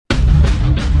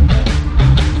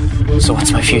So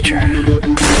what's my future? You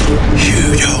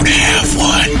don't have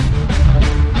one.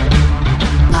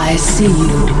 I see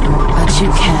you, but you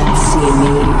can't see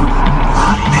me.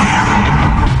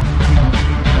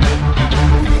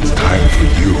 It's time for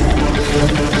you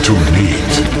to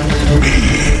meet me.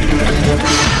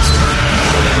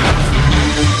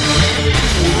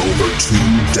 For over 2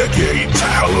 decades,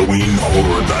 Halloween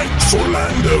Horror Nights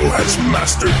Orlando has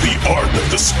mastered the art of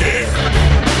the scare.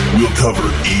 We'll cover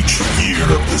each year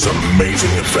of this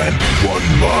amazing event one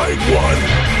by one,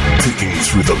 picking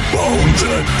through the bones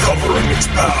and uncovering its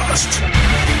past.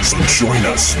 So join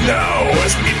us now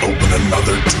as we open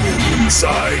another tomb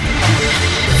inside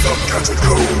the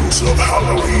Catacombs of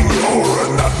Halloween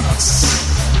Horror Nights.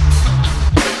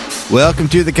 Welcome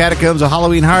to the Catacombs of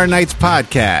Halloween Horror Nights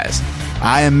podcast.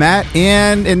 I am Matt,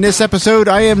 and in this episode,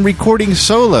 I am recording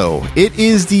solo. It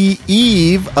is the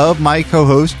eve of my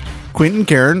co-host, Quentin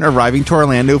Karen, arriving to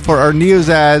Orlando for our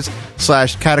NEOZAZ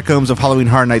 / Catacombs of Halloween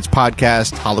Horror Nights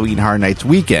podcast, Halloween Horror Nights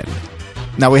weekend.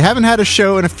 Now, we haven't had a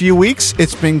show in a few weeks.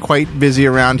 It's been quite busy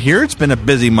around here. It's been a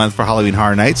busy month for Halloween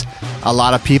Horror Nights. A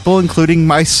lot of people, including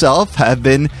myself, have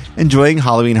been enjoying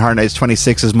Halloween Horror Nights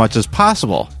 26 as much as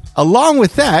possible. Along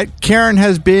with that, Karen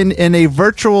has been in a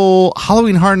virtual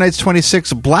Halloween Horror Nights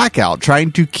 26 blackout,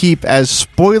 trying to keep as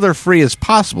spoiler-free as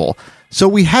possible. So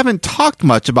we haven't talked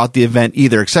much about the event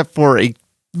either, except for a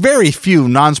very few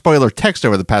non-spoiler text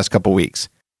over the past couple weeks.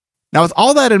 Now, with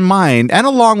all that in mind, and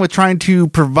along with trying to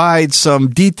provide some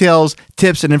details,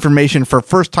 tips, and information for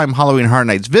first-time Halloween Horror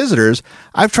Nights visitors,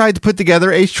 I've tried to put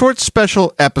together a short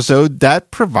special episode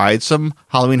that provides some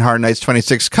Halloween Horror Nights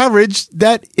 26 coverage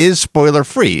that is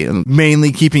spoiler-free, and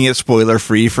mainly keeping it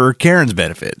spoiler-free for Karen's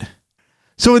benefit.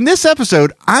 So in this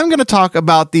episode, I'm going to talk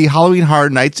about the Halloween Horror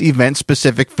Nights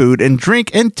event-specific food and drink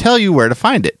and tell you where to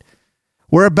find it.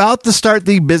 We're about to start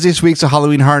the busiest weeks of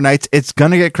Halloween Horror Nights. It's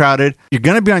going to get crowded, you're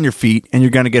going to be on your feet, and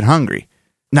you're going to get hungry.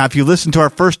 Now, if you listen to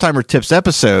our First Timer Tips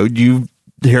episode, you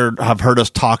have heard us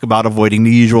talk about avoiding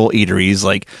the usual eateries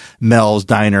like Mel's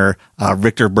Diner,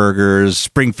 Richter Burgers,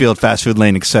 Springfield Fast Food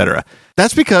Lane, etc.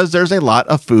 That's because there's a lot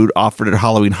of food offered at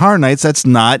Halloween Horror Nights that's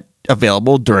not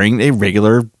available during a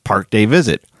regular park day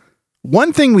visit.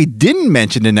 One thing we didn't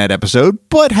mention in that episode,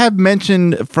 but have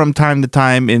mentioned from time to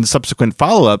time in subsequent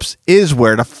follow-ups, is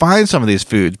where to find some of these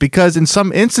foods, because in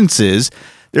some instances,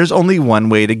 there's only one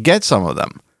way to get some of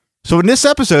them. So in this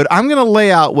episode, I'm going to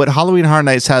lay out what Halloween Horror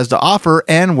Nights has to offer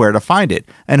and where to find it.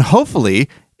 And hopefully,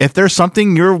 if there's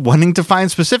something you're wanting to find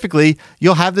specifically,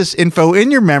 you'll have this info in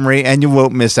your memory and you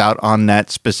won't miss out on that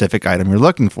specific item you're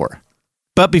looking for.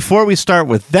 But before we start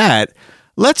with that,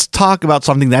 let's talk about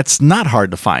something that's not hard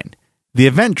to find. The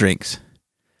event drinks.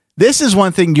 This is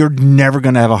one thing you're never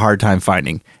going to have a hard time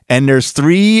finding. And there's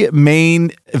 3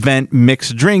 main event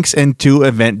mixed drinks and 2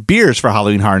 event beers for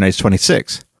Halloween Horror Nights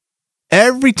 26.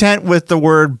 Every tent with the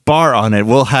word bar on it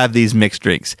will have these mixed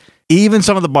drinks. Even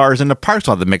some of the bars in the parks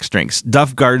will have the mixed drinks.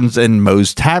 Duff Gardens and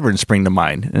Moe's Tavern spring to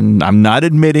mind. And I'm not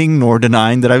admitting nor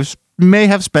denying that I may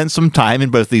have spent some time in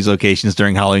both these locations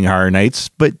during Halloween Horror Nights,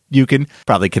 but you can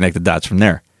probably connect the dots from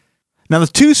there. Now, the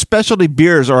 2 specialty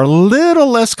beers are a little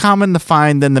less common to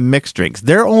find than the mixed drinks.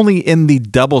 They're only in the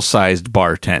double-sized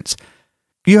bar tents.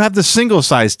 You have the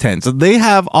single-sized tents. They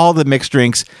have all the mixed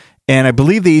drinks, and I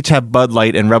believe they each have Bud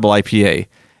Light and Rebel IPA.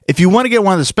 If you want to get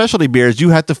one of the specialty beers, you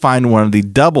have to find one of the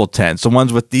double tents, the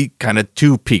ones with the kind of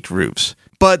 2 peaked roofs.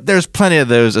 But there's plenty of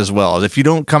those as well. If you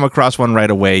don't come across one right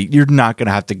away, you're not going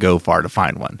to have to go far to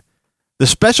find one. The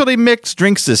specialty mixed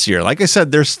drinks this year, like I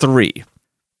said, there's 3.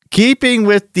 Keeping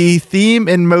with the theme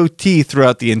and motif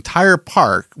throughout the entire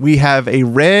park, we have a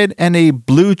red and a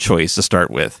blue choice to start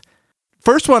with.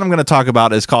 First one I'm going to talk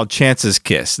about is called Chance's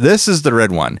Kiss. This is the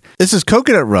red one. This is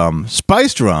coconut rum,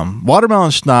 spiced rum,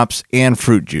 watermelon schnapps, and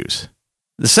fruit juice.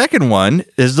 The second one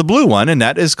is the blue one, and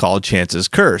that is called Chance's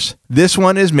Curse. This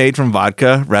one is made from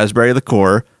vodka, raspberry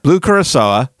liqueur, blue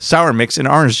curacao, sour mix, and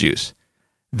orange juice.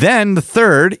 Then the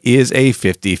third is a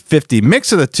 50-50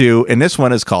 mix of the 2, and this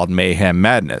one is called Mayhem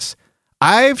Madness.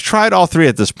 I've tried all 3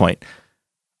 at this point.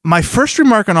 My first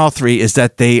remark on all 3 is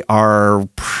that they are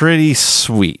pretty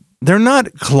sweet. They're not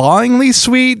clawingly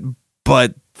sweet,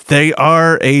 but they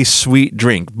are a sweet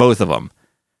drink, both of them.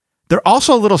 They're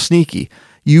also a little sneaky.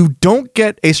 You don't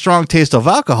get a strong taste of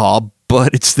alcohol,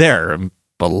 but it's there.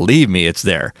 Believe me, it's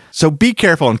there. So be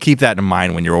careful and keep that in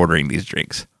mind when you're ordering these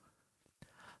drinks.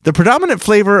 The predominant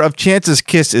flavor of Chance's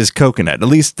Kiss is coconut. At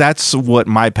least that's what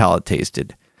my palate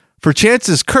tasted. For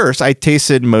Chance's Curse, I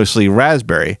tasted mostly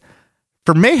raspberry.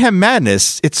 For Mayhem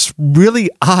Madness, it's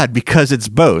really odd because it's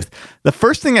both. The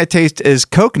first thing I taste is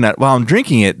coconut while I'm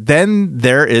drinking it, then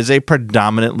there is a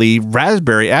predominantly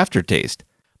raspberry aftertaste.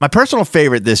 My personal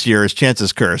favorite this year is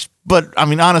Chance's Curse, but I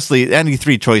mean, honestly, any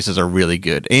three choices are really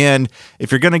good. And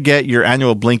if you're going to get your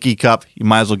annual Blinky cup, you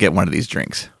might as well get one of these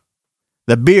drinks.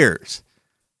 The beers.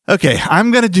 Okay, I'm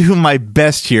going to do my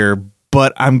best here,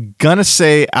 but I'm going to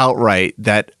say outright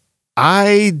that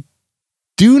I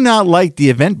do not like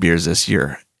the event beers this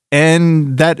year.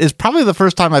 And that is probably the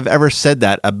first time I've ever said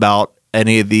that about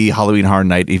any of the Halloween Horror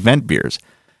Night event beers.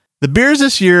 The beers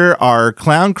this year are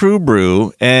Clown Crew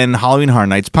Brew and Halloween Horror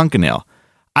Nights Pumpkin Ale.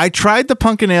 I tried the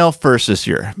pumpkin ale first this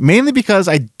year, mainly because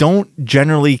I don't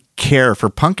generally care for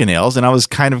pumpkin ales, and I was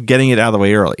kind of getting it out of the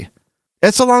way early.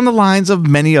 It's along the lines of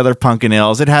many other pumpkin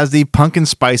ales. It has the pumpkin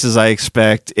spices I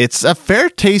expect. It's a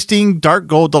fair-tasting Dark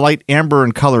Gold Delight Amber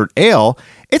and Colored Ale.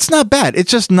 It's not bad.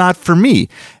 It's just not for me.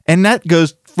 And that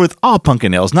goes with all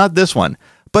pumpkin ales, not this one.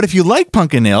 But if you like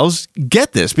pumpkin ales,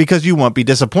 get this because you won't be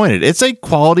disappointed. It's a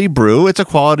quality brew. It's a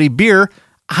quality beer.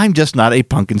 I'm just not a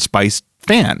pumpkin spice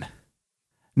fan.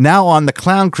 Now on the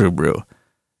Clown Crew Brew.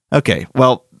 Okay,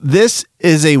 well, this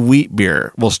is a wheat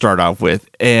beer we'll start off with.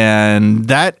 And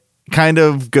that kind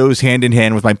of goes hand in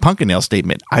hand with my pumpkin ale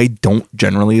statement. I don't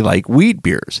generally like wheat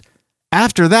beers.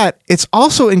 After that, it's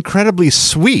also incredibly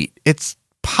sweet. It's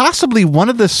possibly one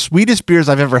of the sweetest beers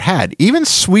I've ever had, even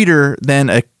sweeter than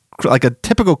a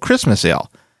typical Christmas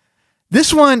ale.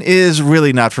 This one is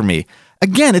really not for me.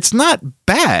 Again, it's not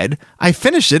bad. I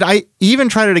finished it. I even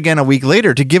tried it again a week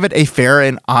later to give it a fair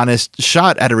and honest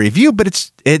shot at a review,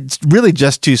 but it's really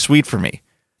just too sweet for me.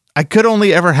 I could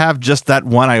only ever have just that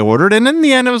one I ordered, and in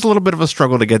the end, it was a little bit of a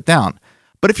struggle to get down.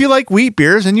 But if you like wheat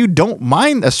beers and you don't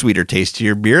mind a sweeter taste to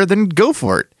your beer, then go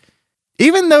for it.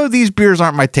 Even though these beers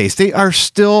aren't my taste, they are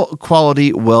still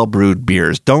quality, well-brewed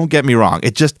beers. Don't get me wrong.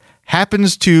 It just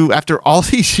happens to, after all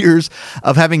these years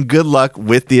of having good luck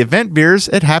with the event beers,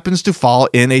 it happens to fall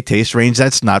in a taste range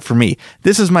that's not for me.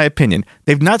 This is my opinion.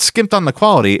 They've not skimped on the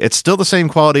quality. It's still the same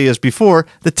quality as before.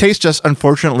 The taste just,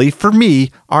 unfortunately, for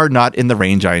me, are not in the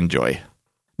range I enjoy.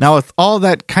 Now, with all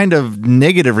that kind of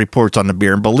negative reports on the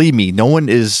beer, and believe me, no one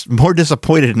is more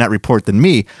disappointed in that report than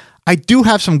me, I do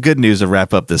have some good news to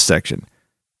wrap up this section.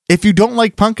 If you don't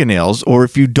like pumpkin ales, or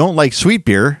if you don't like sweet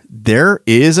beer, there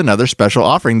is another special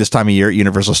offering this time of year at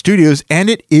Universal Studios, and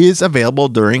it is available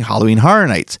during Halloween Horror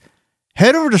Nights.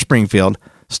 Head over to Springfield,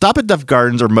 stop at Duff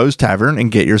Gardens or Moe's Tavern,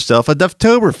 and get yourself a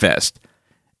Dufftoberfest.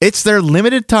 It's their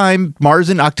limited time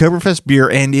Marzen Oktoberfest beer,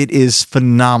 and it is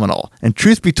phenomenal. And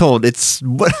truth be told, it's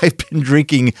what I've been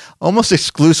drinking almost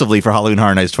exclusively for Halloween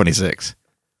Horror Nights 26.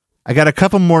 I got a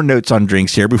couple more notes on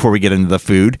drinks here before we get into the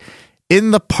food.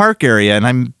 In the park area, and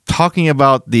I'm talking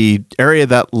about the area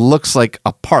that looks like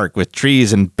a park with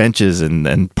trees and benches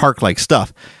and park-like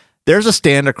stuff, there's a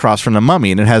stand across from the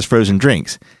Mummy, and it has frozen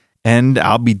drinks. And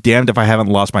I'll be damned if I haven't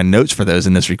lost my notes for those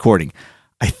in this recording.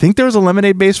 I think there was a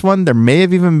lemonade-based one. There may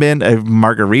have even been a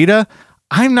margarita.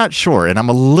 I'm not sure, and I'm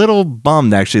a little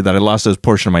bummed, actually, that I lost those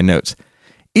portion of my notes.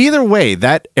 Either way,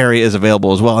 that area is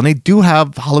available as well, and they do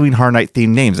have Halloween Horror Night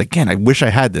themed names. Again, I wish I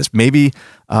had this. Maybe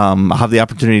I'll have the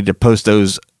opportunity to post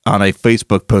those on a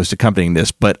Facebook post accompanying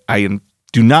this, but I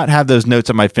do not have those notes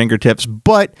at my fingertips.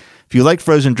 But if you like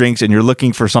frozen drinks and you're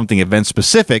looking for something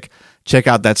event-specific, check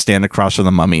out that stand across from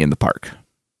the Mummy in the park.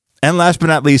 And last but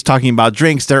not least, talking about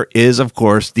drinks, there is, of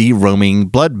course, the roaming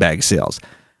blood bag sales.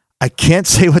 I can't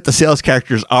say what the sales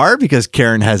characters are because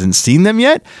Karen hasn't seen them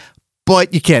yet,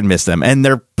 but you can't miss them. And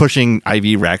they're pushing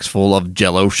IV racks full of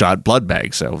Jell-O shot blood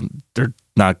bags, so they're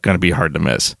not going to be hard to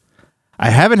miss. I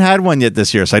haven't had one yet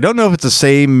this year, so I don't know if it's the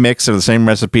same mix or the same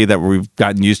recipe that we've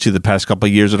gotten used to the past couple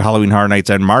of years at Halloween Horror Nights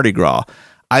and Mardi Gras.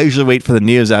 I usually wait for the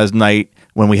NEOZAZ night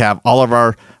when we have all of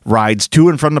our rides to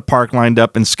and from the park lined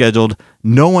up and scheduled.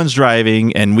 No one's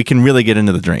driving, and we can really get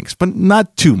into the drinks, but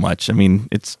not too much. I mean,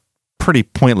 it's pretty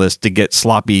pointless to get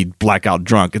sloppy, blackout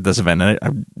drunk at this event, and I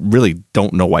really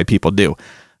don't know why people do.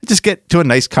 Just get to a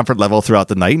nice comfort level throughout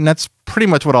the night, and that's pretty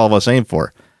much what all of us aim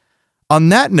for. On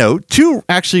that note, to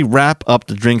actually wrap up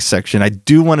the drink section, I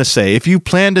do want to say, if you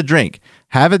plan to drink,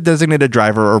 have a designated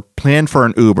driver or plan for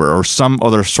an Uber or some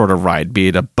other sort of ride, be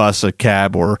it a bus, a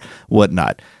cab, or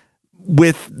whatnot.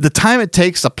 With the time it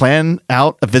takes to plan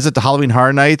out a visit to Halloween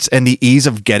Horror Nights and the ease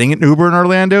of getting an Uber in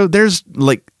Orlando, there's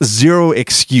like zero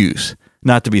excuse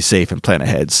not to be safe and plan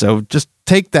ahead. So just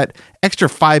take that extra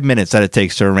 5 minutes that it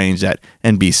takes to arrange that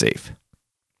and be safe.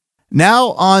 Now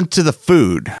on to the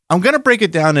food. I'm going to break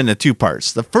it down into two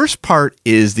parts. The first part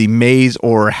is the maze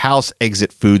or house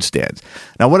exit food stands.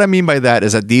 Now what I mean by that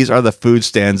is that these are the food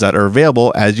stands that are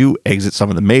available as you exit some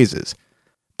of the mazes.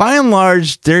 By and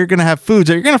large, they're going to have foods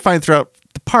that you're going to find throughout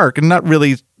the park and not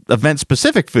really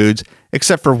event-specific foods,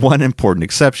 except for one important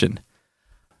exception.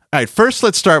 All right, first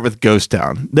let's start with Ghost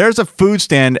Town. There's a food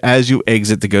stand as you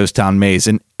exit the Ghost Town maze,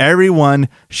 and everyone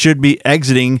should be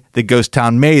exiting the Ghost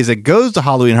Town maze that goes to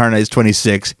Halloween Horror Nights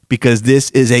 26 because this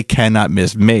is a cannot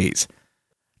miss maze.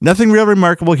 Nothing real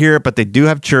remarkable here, but they do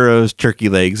have churros, turkey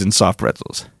legs, and soft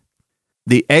pretzels.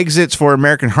 The exits for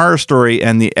American Horror Story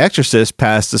and The Exorcist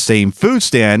pass the same food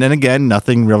stand, and again,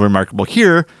 nothing real remarkable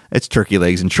here. It's turkey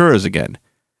legs and churros again.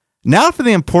 Now for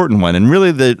the important one, and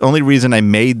really the only reason I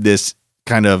made this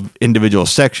kind of individual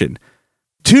section.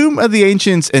 Tomb of the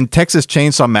Ancients and Texas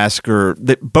Chainsaw Massacre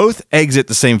that both exit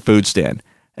the same food stand.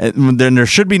 And then there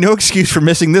should be no excuse for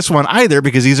missing this one either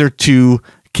because these are two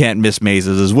can't miss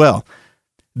mazes as well.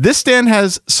 This stand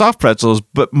has soft pretzels,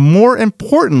 but more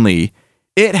importantly,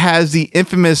 it has the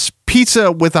infamous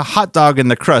pizza with a hot dog in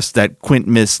the crust that Quint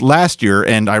missed last year,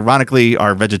 and ironically,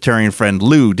 our vegetarian friend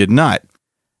Lou did not.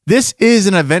 This is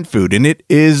an event food, and it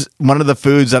is one of the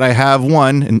foods that I have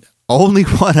one and only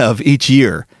one of each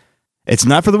year. It's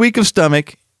not for the weak of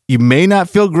stomach. You may not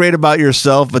feel great about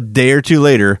yourself a day or two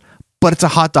later, but it's a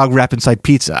hot dog wrapped inside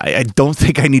pizza. I don't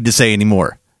think I need to say any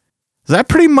more. So that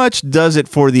pretty much does it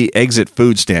for the exit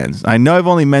food stands. I know I've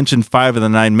only mentioned 5 of the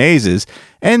 9 mazes,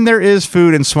 and there is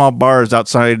food in small bars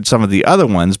outside some of the other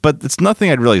ones, but it's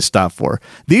nothing I'd really stop for.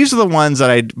 These are the ones that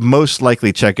I'd most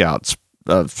likely check out,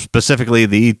 specifically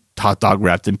the hot dog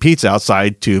wrapped in pizza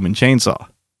outside Tomb and Chainsaw.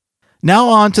 Now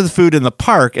on to the food in the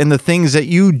park and the things that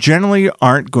you generally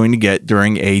aren't going to get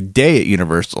during a day at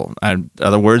Universal. In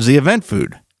other words, the event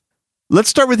food. Let's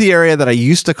start with the area that I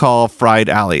used to call Fried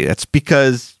Alley. That's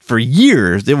because for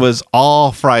years it was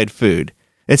all fried food.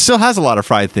 It still has a lot of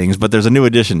fried things, but there's a new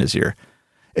addition this year.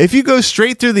 If you go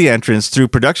straight through the entrance through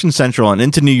Production Central and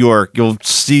into New York, you'll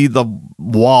see the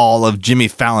wall of Jimmy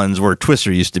Fallon's where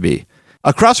Twister used to be.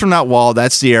 Across from that wall,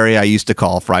 that's the area I used to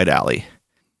call Fried Alley.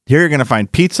 Here you're going to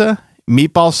find pizza,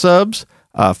 meatball subs,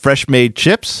 fresh-made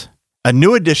chips. A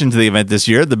new addition to the event this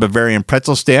year, the Bavarian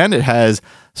Pretzel Stand. It has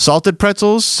salted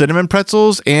pretzels, cinnamon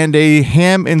pretzels, and a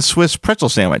ham and Swiss pretzel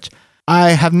sandwich. I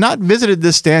have not visited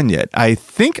this stand yet. I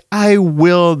think I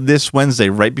will this Wednesday,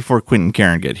 right before Quint and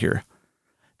Karen get here.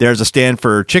 There's a stand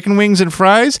for chicken wings and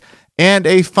fries, and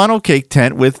a funnel cake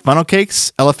tent with funnel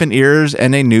cakes, elephant ears,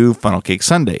 and a new funnel cake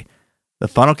sundae. The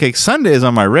funnel cake sundae is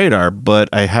on my radar, but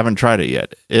I haven't tried it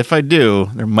yet. If I do,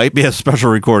 there might be a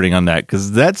special recording on that,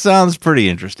 because that sounds pretty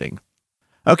interesting.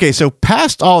 Okay, so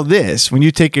past all this, when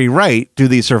you take a right to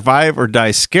the Survive or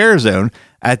Die Scare Zone,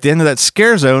 at the end of that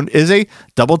scare zone is a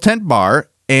double tent bar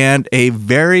and a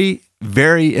very,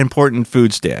 very important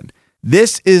food stand.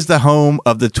 This is the home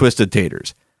of the Twisted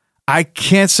Taters. I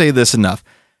can't say this enough.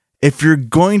 If you're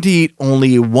going to eat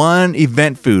only one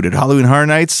event food at Halloween Horror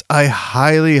Nights, I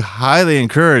highly, highly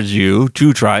encourage you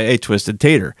to try a Twisted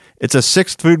Tater. It's a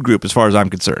 6th food group as far as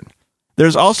I'm concerned.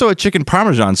 There's also a chicken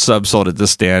parmesan sub sold at this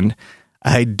stand.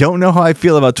 I don't know how I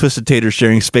feel about Twisted Taters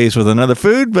sharing space with another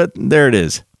food, but there it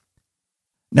is.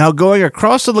 Now going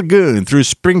across the lagoon through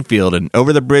Springfield and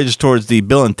over the bridge towards the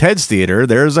Bill and Ted's Theater,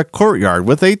 there's a courtyard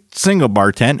with a single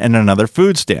bar tent and another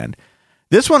food stand.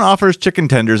 This one offers chicken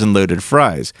tenders and loaded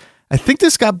fries. I think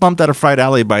this got bumped out of Fried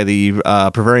Alley by the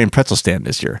Bavarian Pretzel Stand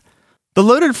this year. The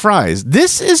loaded fries.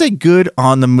 This is a good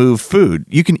on-the-move food.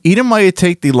 You can eat them while you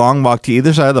take the long walk to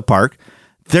either side of the park.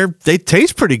 They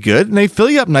taste pretty good, and they fill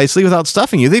you up nicely without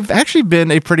stuffing you. They've actually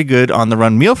been a pretty good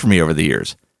on-the-run meal for me over the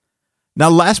years. Now,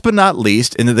 last but not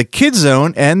least, into the Kids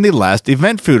Zone and the last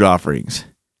event food offerings.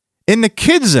 In the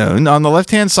Kids Zone, on the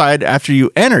left-hand side, after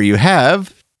you enter, you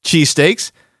have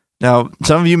cheesesteaks. Now,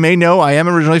 some of you may know I am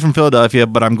originally from Philadelphia,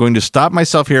 but I'm going to stop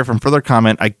myself here from further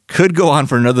comment. I could go on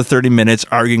for another 30 minutes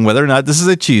arguing whether or not this is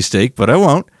a cheesesteak, but I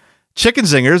won't. Chicken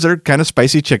zingers are kind of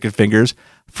spicy chicken fingers,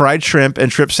 fried shrimp,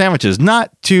 and shrimp sandwiches.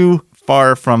 Not too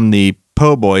far from the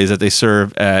po' boys that they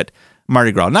serve at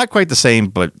Mardi Gras. Not quite the same,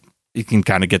 but you can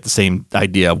kind of get the same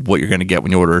idea of what you're going to get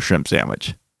when you order a shrimp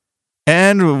sandwich.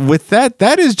 And with that,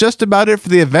 that is just about it for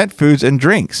the event foods and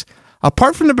drinks.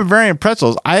 Apart from the Bavarian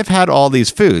pretzels, I've had all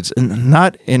these foods, and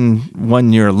not in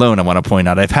 1 year alone, I want to point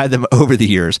out. I've had them over the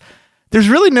years. There's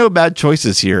really no bad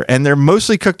choices here, and they're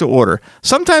mostly cooked to order.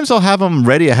 Sometimes I'll have them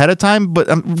ready ahead of time, but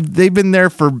they've been there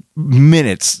for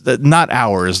minutes, not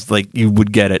hours, like you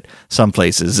would get at some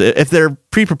places. If they're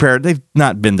pre-prepared, they've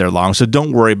not been there long, so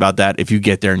don't worry about that if you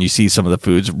get there and you see some of the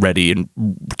foods ready and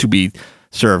to be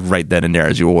served right then and there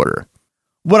as you order.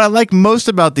 What I like most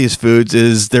about these foods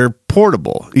is they're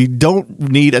portable. You don't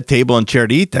need a table and chair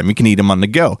to eat them. You can eat them on the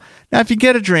go. Now, if you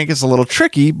get a drink, it's a little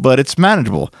tricky, but it's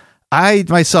manageable. I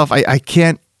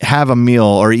can't have a meal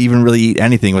or even really eat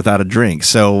anything without a drink.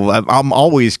 So I'm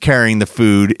always carrying the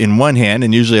food in one hand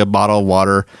and usually a bottle of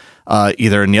water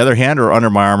either in the other hand or under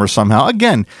my arm or somehow.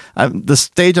 Again, the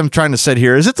stage I'm trying to set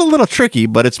here is it's a little tricky,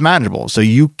 but it's manageable. So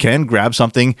you can grab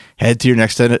something, head to your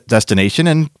next destination,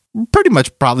 and pretty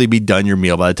much probably be done your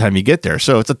meal by the time you get there.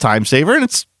 So it's a time saver, and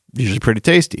it's usually pretty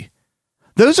tasty.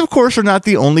 Those, of course, are not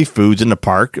the only foods in the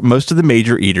park. Most of the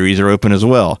major eateries are open as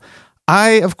well.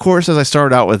 I, of course, as I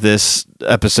started out with this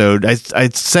episode, I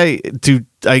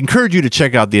encourage you to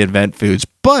check out the event foods.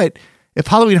 But if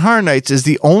Halloween Horror Nights is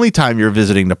the only time you're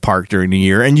visiting the park during the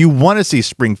year and you want to see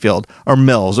Springfield or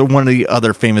Mills or one of the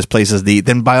other famous places to eat,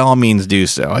 then by all means do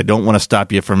so. I don't want to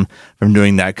stop you from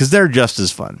doing that because they're just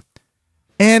as fun.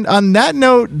 And on that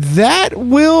note, that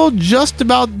will just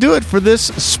about do it for this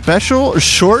special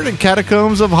short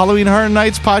Catacombs of Halloween Horror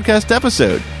Nights podcast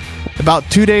episode. About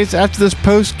 2 days after this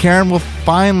post, Karen will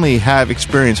finally have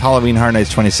experienced Halloween Horror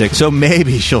Nights 26, so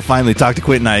maybe she'll finally talk to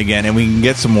Quint and I again, and we can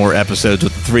get some more episodes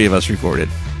with the three of us recorded.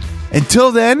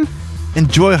 Until then,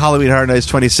 enjoy Halloween Horror Nights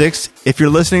 26. If you're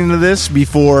listening to this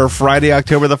before Friday,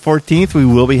 October the 14th, we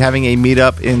will be having a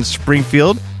meetup in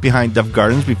Springfield behind Duff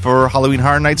Gardens before Halloween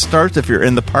Horror Nights starts if you're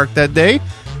in the park that day.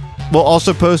 We'll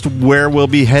also post where we'll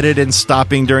be headed and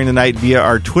stopping during the night via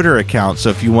our Twitter account. So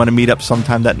if you want to meet up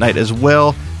sometime that night as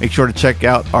well, make sure to check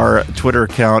out our Twitter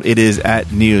account. It is at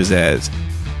NEOZAZ.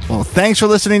 Well, thanks for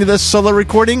listening to this solo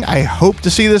recording. I hope to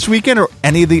see you this weekend or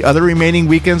any of the other remaining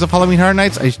weekends of Halloween Horror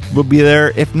Nights. I will be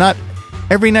there, if not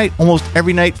every night, almost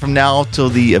every night from now till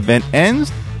the event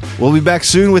ends. We'll be back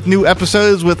soon with new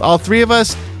episodes with all three of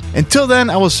us. Until then,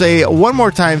 I will say one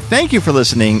more time, thank you for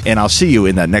listening, and I'll see you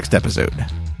in that next episode.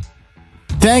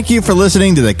 Thank you for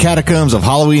listening to the Catacombs of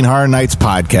Halloween Horror Nights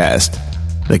podcast.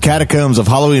 The Catacombs of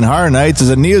Halloween Horror Nights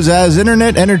is a NEOZAZ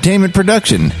internet entertainment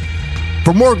production.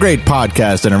 For more great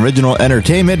podcasts and original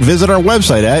entertainment, visit our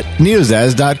website at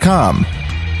neozaz.com.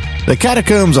 The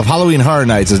Catacombs of Halloween Horror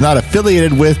Nights is not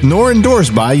affiliated with nor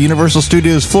endorsed by Universal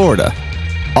Studios Florida.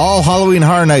 All Halloween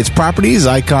Horror Nights properties,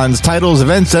 icons, titles,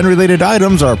 events, and related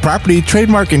items are property,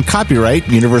 trademark, and copyright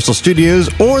Universal Studios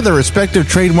or their respective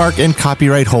trademark and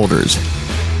copyright holders.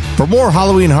 For more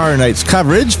Halloween Horror Nights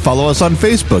coverage, follow us on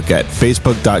Facebook at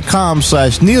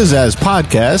facebook.com/NeoZaz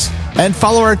podcast and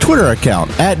follow our Twitter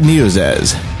account at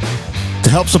NeoZaz. To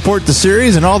help support the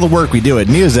series and all the work we do at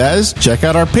NeoZaz, check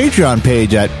out our Patreon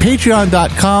page at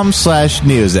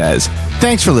patreon.com/NeoZaz.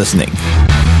 Thanks for listening.